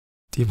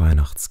Die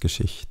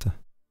Weihnachtsgeschichte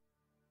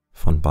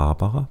von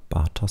Barbara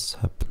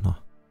Bartos-Höppner.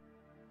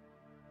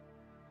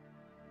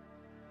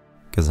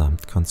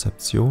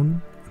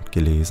 Gesamtkonzeption und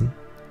gelesen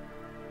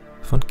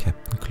von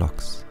Kaptain.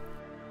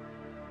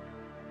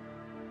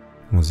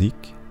 Musik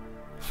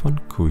von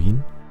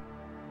Queen,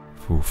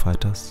 Foo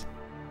Fighters,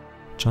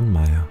 John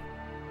Mayer,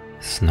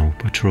 Snow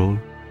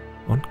Patrol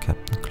und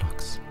Kaptain.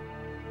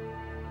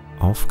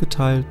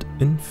 Aufgeteilt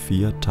in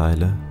 4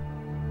 Teile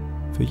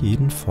für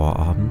jeden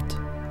Vorabend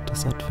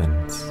des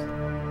Advents.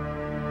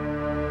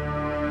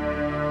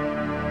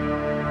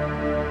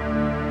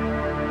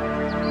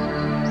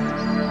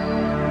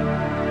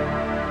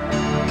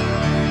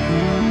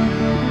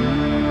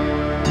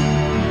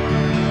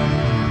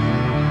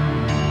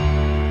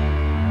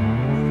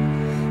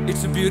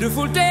 It's a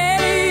beautiful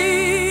day,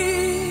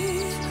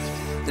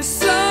 the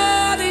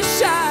sun is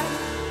shining,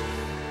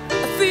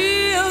 I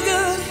feel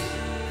good,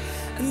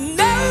 and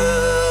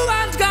no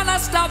one's gonna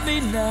stop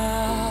me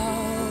now.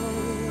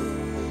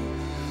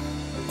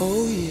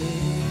 Oh yeah.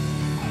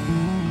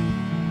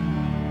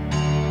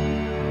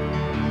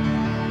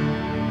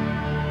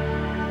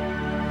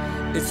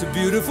 It's a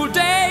beautiful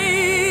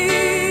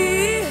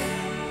day,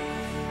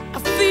 I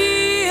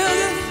feel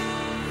good,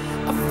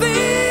 I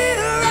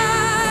feel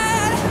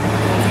right.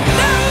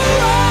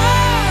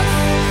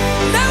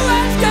 No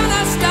one's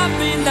gonna stop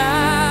me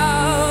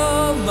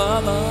now,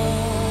 mama.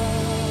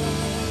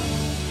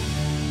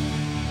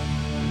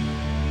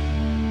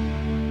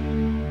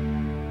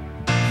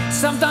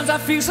 Sometimes I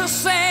feel so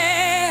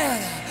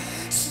sad,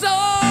 so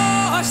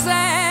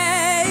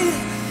sad,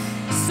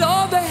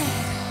 so bad,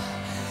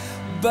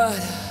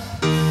 but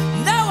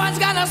no one's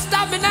gonna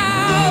stop me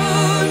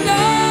now,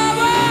 no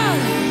one.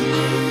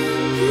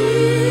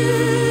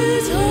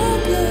 It's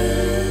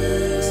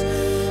hopeless,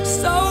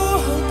 so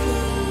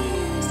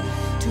hopeless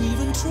to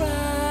even try.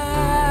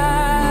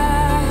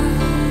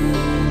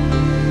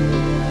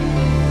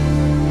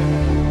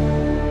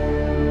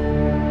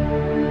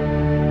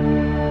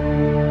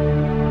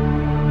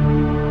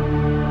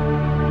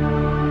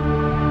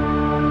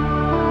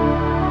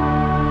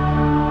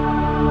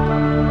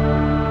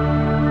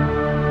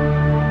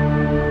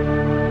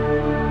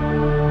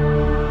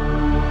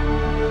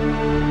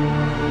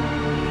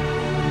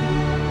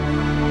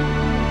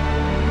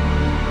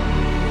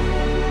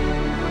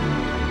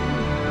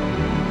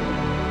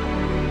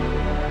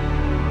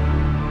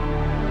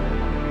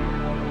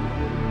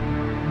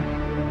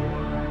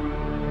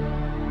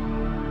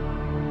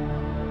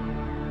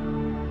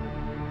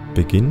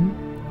 Beginn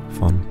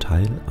von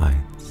Teil 1.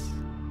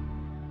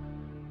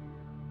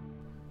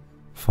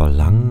 Vor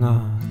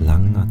langer,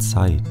 langer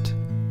Zeit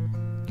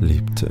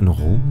lebte in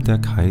Rom der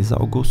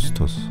Kaiser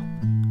Augustus.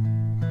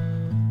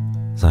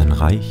 Sein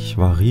Reich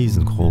war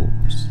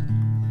riesengroß.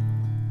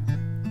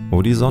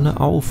 Wo die Sonne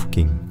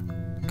aufging,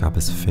 gab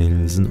es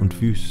Felsen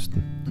und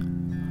Wüsten.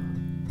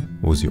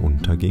 Wo sie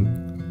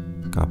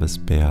unterging, gab es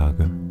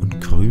Berge und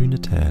grüne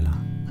Täler.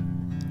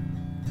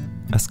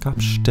 Es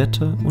gab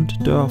Städte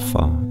und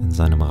Dörfer in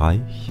seinem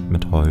Reich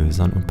mit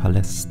Häusern und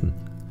Palästen,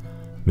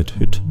 mit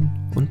Hütten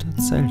und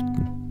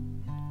Zelten.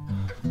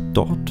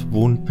 Dort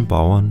wohnten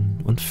Bauern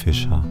und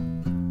Fischer,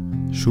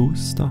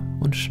 Schuster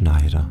und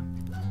Schneider,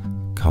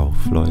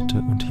 Kaufleute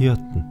und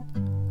Hirten,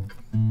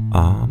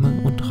 Arme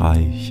und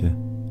Reiche,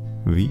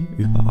 wie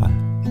überall.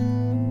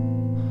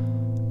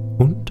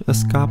 Und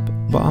es gab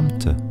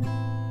Beamte,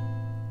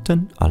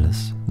 denn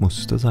alles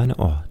musste seine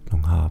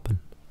Ordnung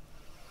haben.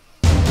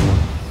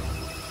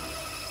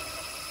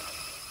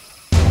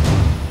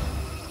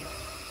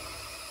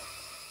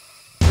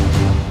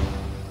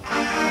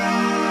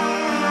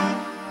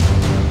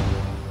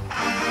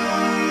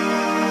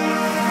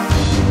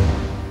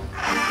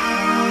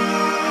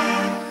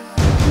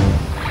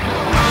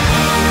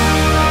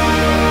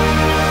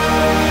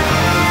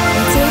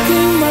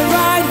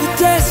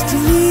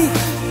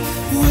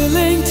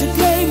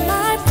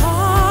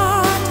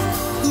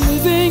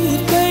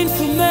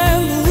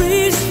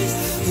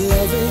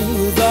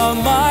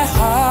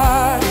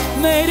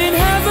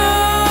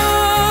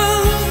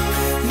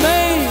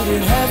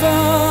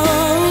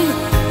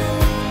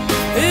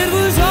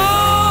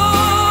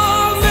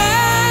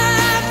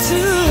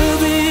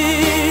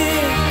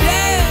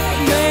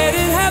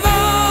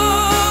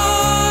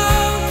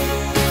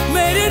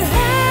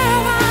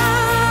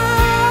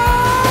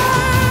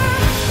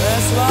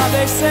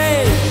 They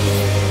say,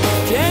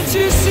 can't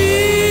you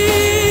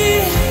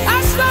see?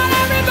 That's what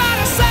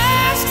everybody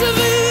says to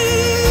me.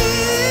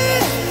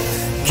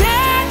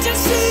 Can't you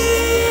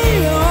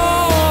see?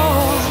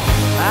 Oh,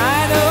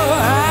 I know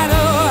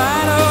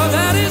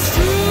that it's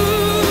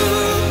true.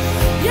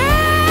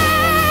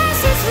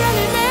 Yes, it's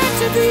really meant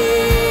to be.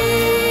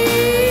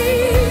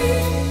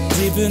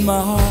 Deep in my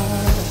heart.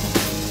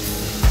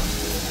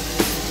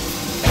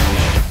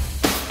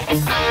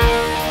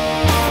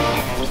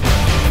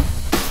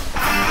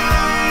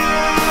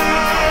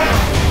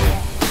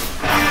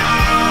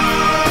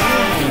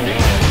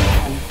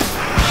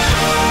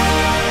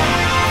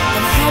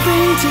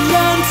 To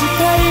learn to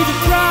pay the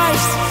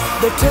price,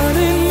 they're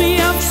turning me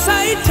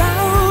upside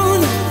down,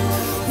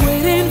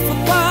 waiting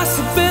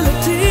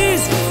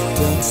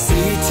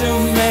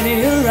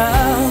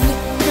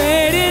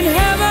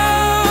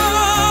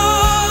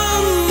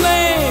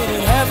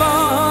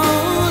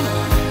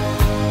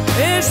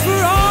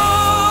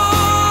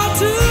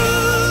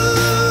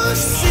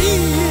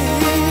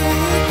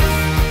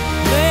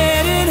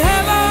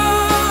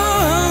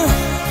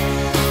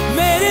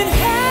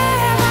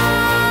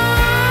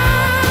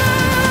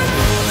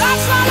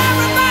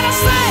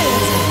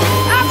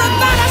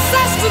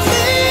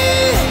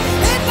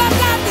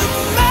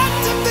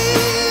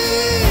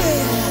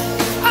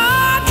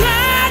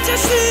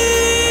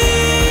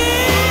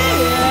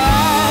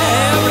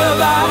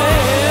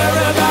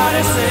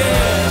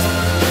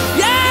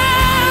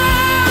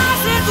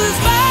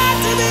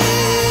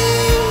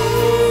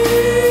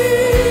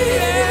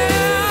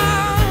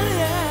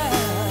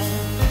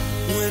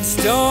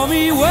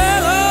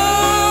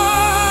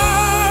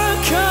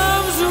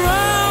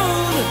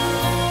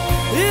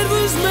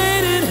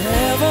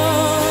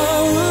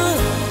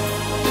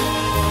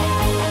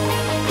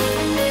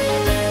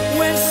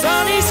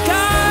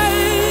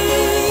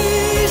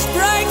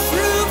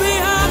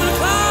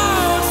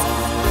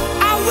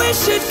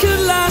wish it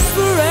could last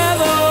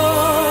forever.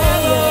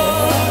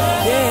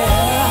 Yeah,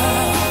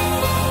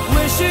 yeah.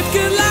 Wish it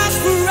could last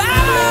forever.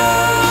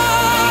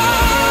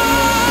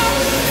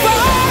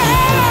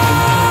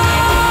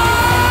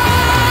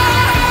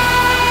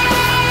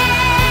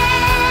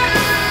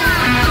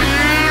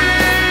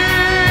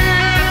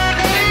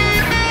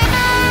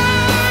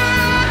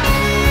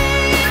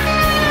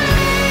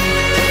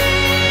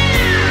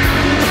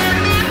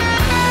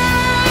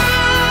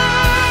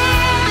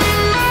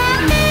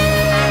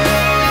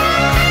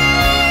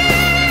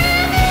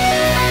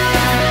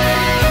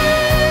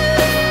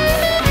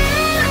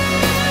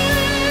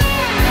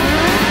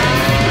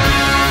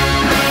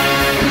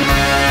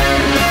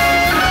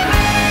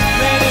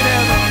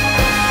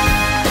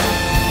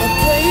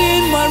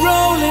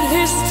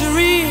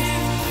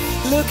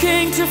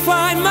 Looking to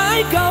find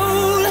my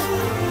goal,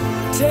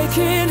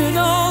 taking in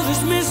all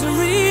this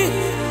misery,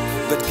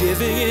 but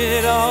giving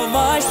it all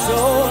my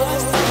soul.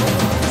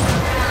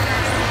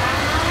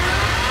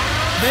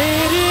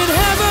 Made in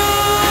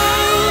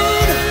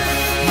heaven,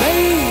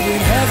 made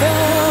in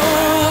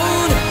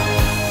heaven.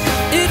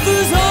 It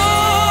was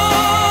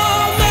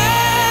all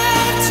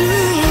meant to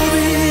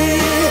be.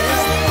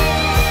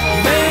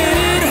 Made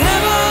in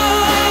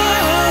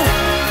heaven,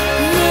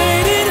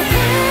 made in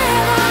heaven.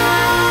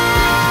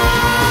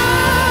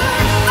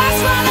 That's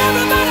what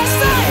everybody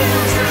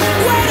says.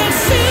 Wait and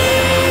see.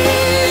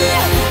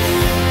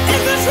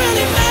 It was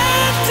really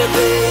meant to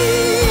be.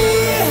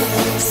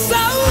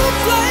 So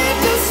plain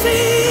to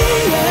see.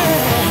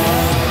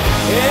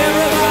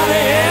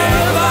 Everybody,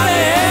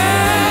 everybody,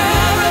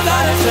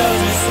 everybody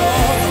tells me so.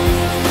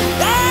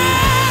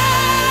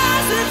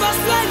 Yes, it was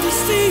plain to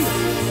see.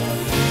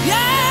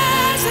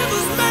 Yes, it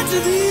was meant to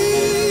be.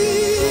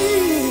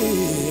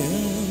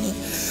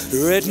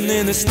 Written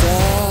in the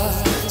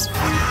stars.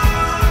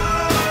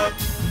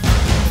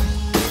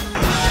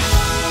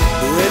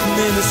 Written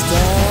in the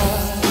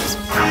stars.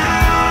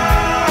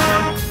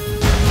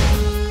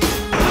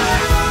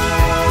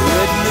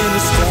 Written in the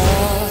stars.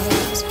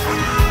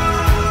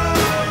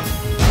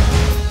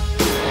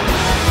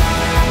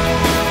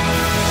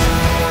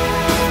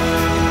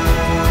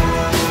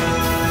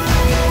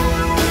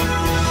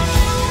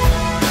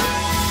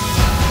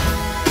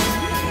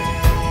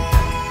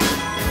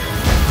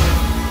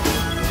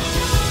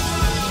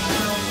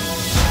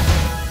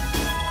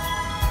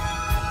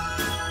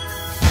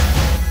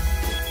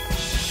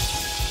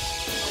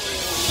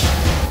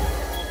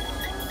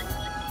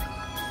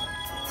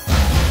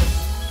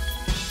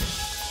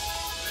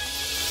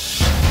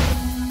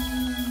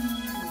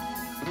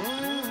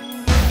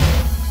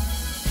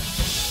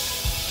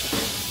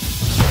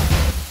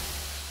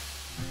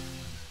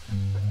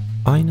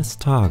 Eines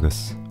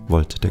Tages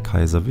wollte der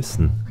Kaiser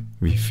wissen,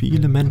 wie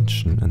viele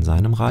Menschen in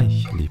seinem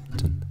Reich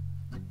lebten.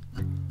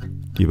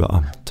 Die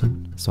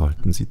Beamten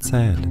sollten sie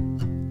zählen.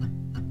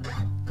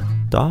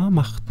 Da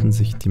machten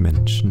sich die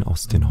Menschen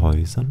aus den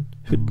Häusern,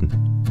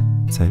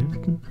 Hütten,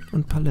 Zelten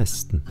und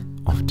Palästen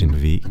auf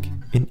den Weg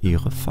in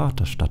ihre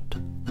Vaterstadt,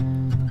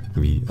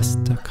 wie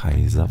es der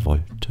Kaiser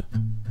wollte.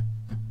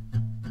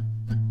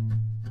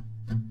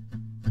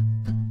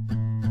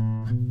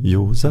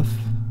 Josef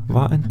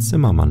war ein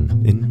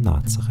Zimmermann in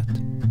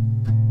Nazareth.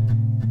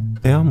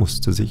 Er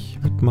musste sich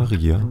mit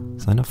Maria,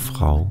 seiner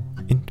Frau,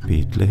 in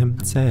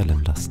Bethlehem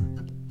zählen lassen.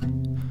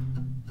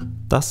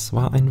 Das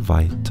war ein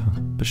weiter,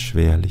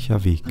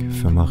 beschwerlicher Weg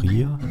für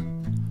Maria,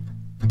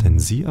 denn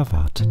sie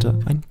erwartete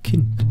ein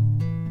Kind.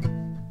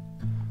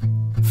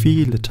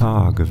 Viele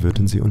Tage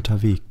würden sie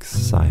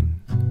unterwegs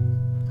sein.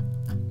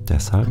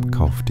 Deshalb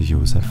kaufte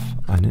Josef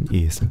einen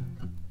Esel.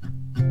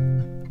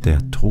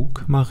 Der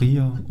trug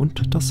Maria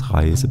und das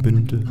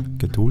Reisebündel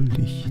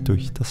geduldig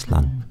durch das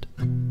Land.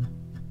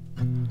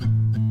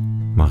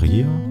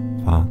 Maria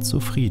war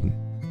zufrieden.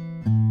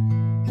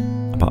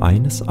 Aber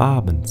eines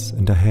Abends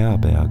in der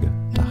Herberge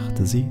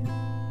dachte sie,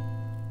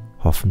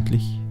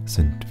 hoffentlich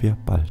sind wir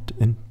bald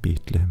in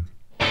Bethlehem.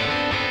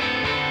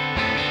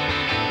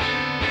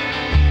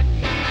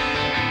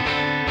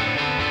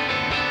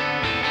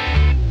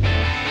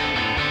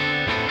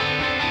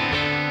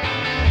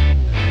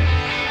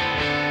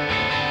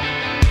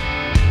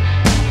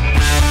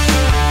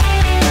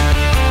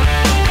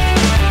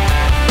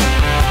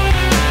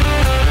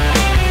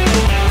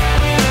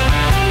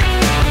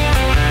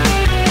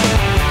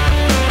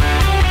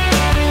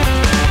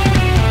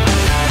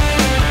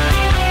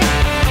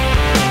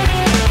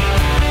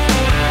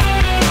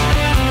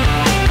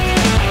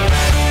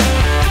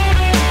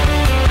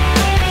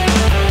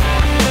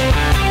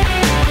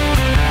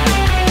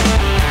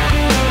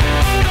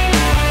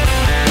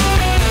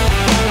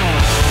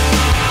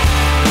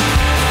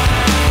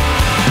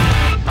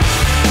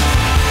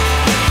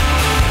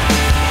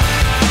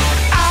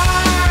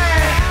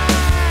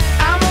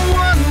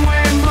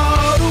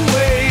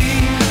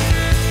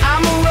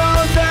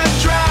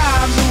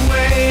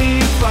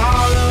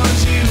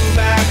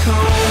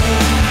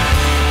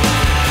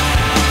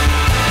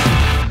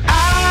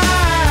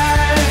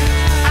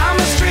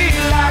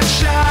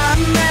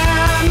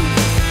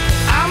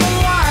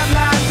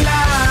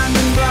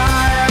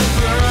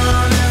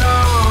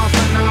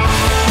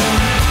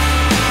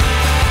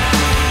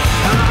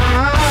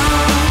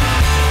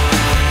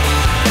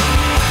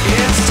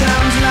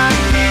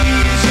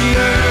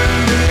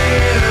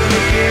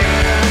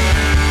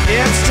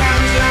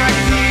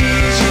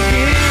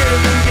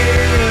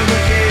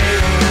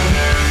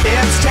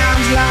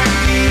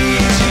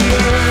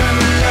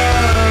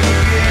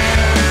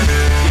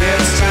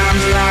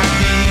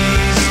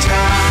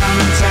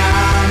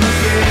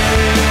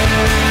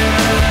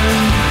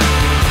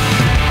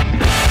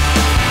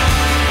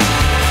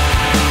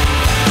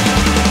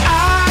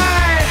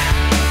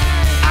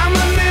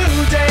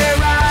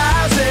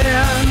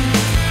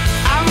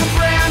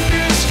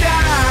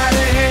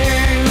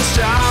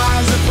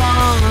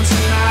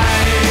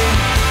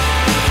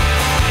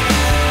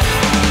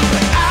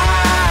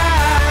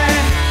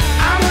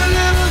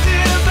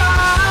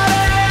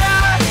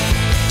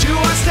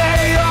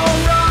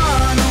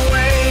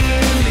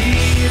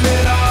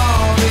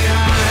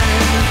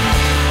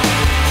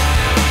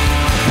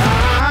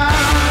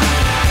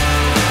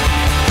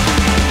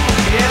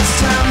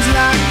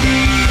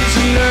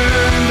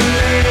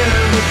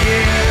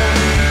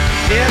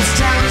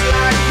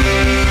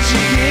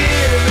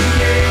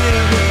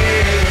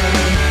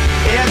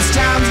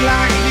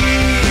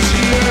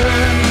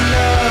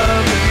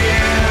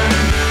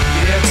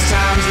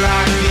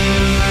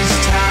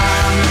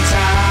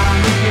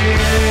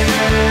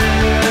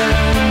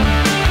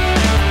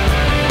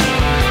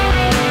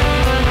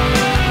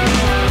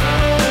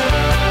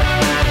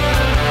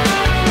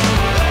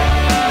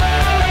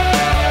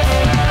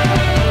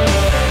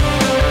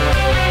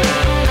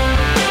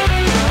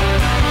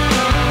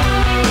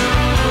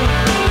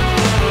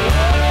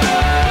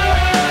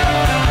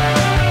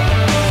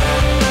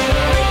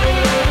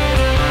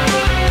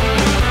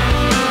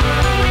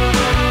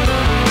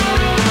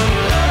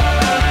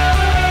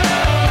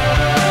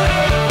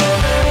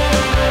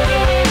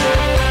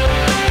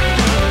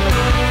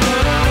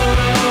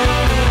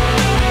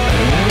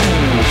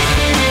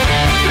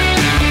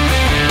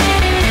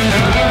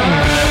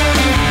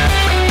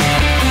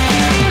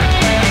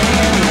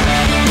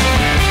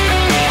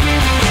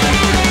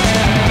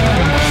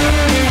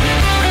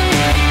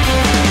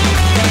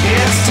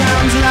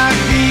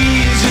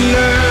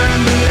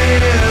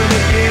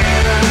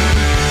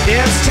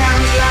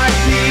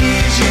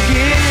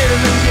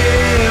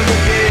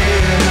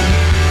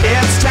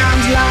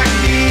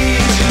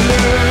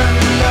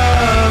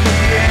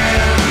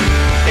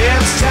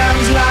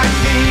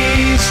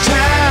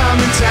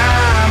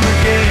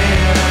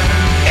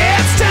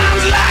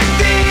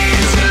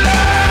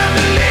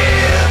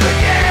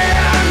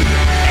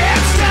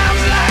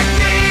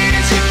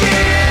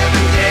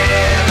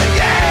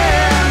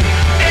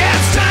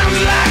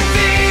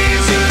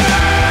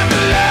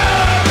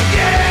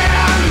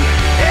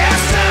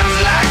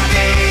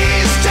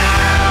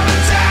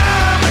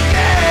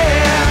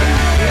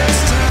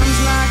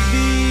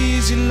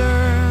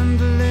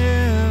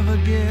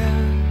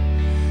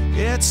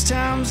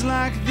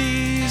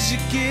 you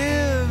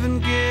give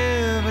and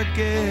give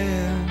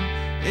again.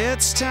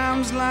 It's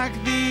times like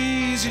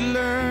these you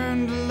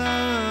learn to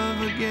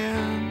love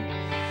again.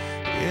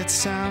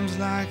 It's times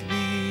like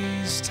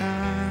these,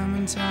 time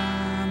and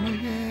time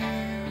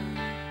again.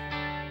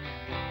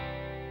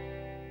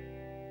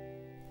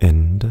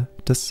 Ende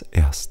des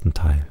ersten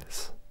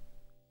Teils.